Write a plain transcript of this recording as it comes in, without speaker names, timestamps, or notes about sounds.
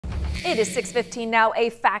It is 6:15 now. A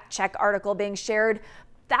fact-check article being shared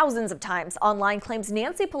thousands of times online claims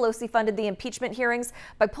Nancy Pelosi funded the impeachment hearings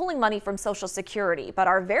by pulling money from Social Security. But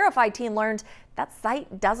our verified team learned that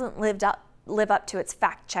site doesn't live up to its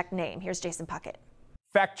fact-check name. Here's Jason Puckett.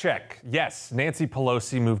 Fact check. Yes, Nancy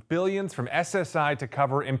Pelosi moved billions from SSI to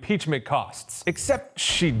cover impeachment costs. Except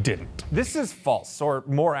she didn't. This is false, or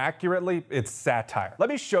more accurately, it's satire. Let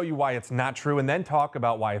me show you why it's not true and then talk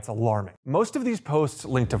about why it's alarming. Most of these posts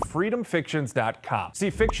link to freedomfictions.com. See,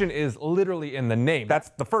 fiction is literally in the name. That's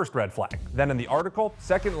the first red flag. Then in the article,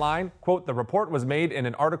 second line, quote, the report was made in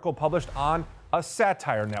an article published on a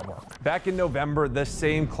satire network. Back in November, the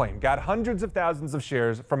same claim got hundreds of thousands of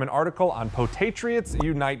shares from an article on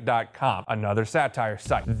potatriotsunite.com, another satire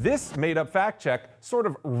site. This made-up fact check sort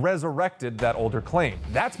of resurrected that older claim.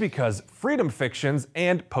 That's because Freedom Fictions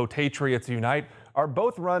and Potatriots Unite are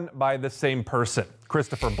both run by the same person,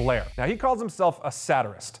 Christopher Blair. Now, he calls himself a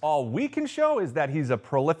satirist. All we can show is that he's a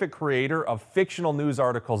prolific creator of fictional news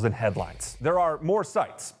articles and headlines. There are more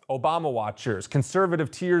sites, Obama Watchers,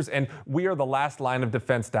 Conservative Tears, and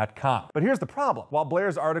wearthelastlineofdefense.com. But here's the problem. While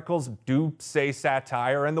Blair's articles do say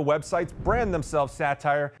satire and the websites brand themselves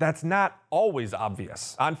satire, that's not always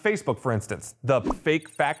obvious. On Facebook, for instance, the fake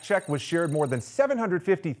fact check was shared more than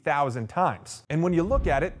 750,000 times. And when you look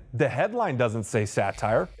at it, the headline doesn't say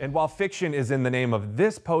satire. And while fiction is in the name of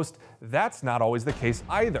this post, that's not always the case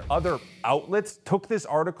either. Other outlets took this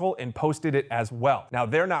article and posted it as well. Now,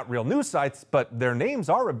 they're not real news sites, but their names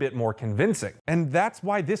are a bit more convincing. And that's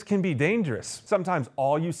why this can be dangerous. Sometimes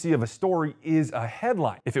all you see of a story is a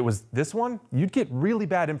headline. If it was this one, you'd get really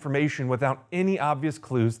bad information without any obvious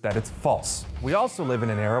clues that it's false. We also live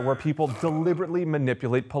in an era where people deliberately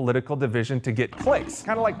manipulate political division to get clicks,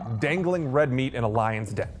 kind of like dangling red meat in a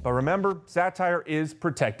lion's den. But remember, satire is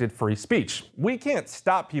protected free speech. We can't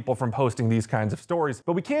stop people from posting these kinds of stories,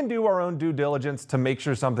 but we can do our own due diligence to make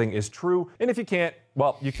sure something is true. And if you can't,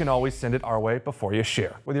 well, you can always send it our way before you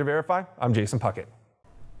share. With your Verify, I'm Jason Puckett.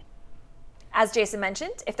 As Jason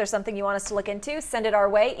mentioned, if there's something you want us to look into, send it our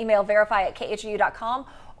way. Email verify@khou.com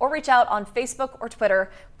or reach out on Facebook or Twitter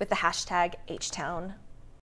with the hashtag HTown.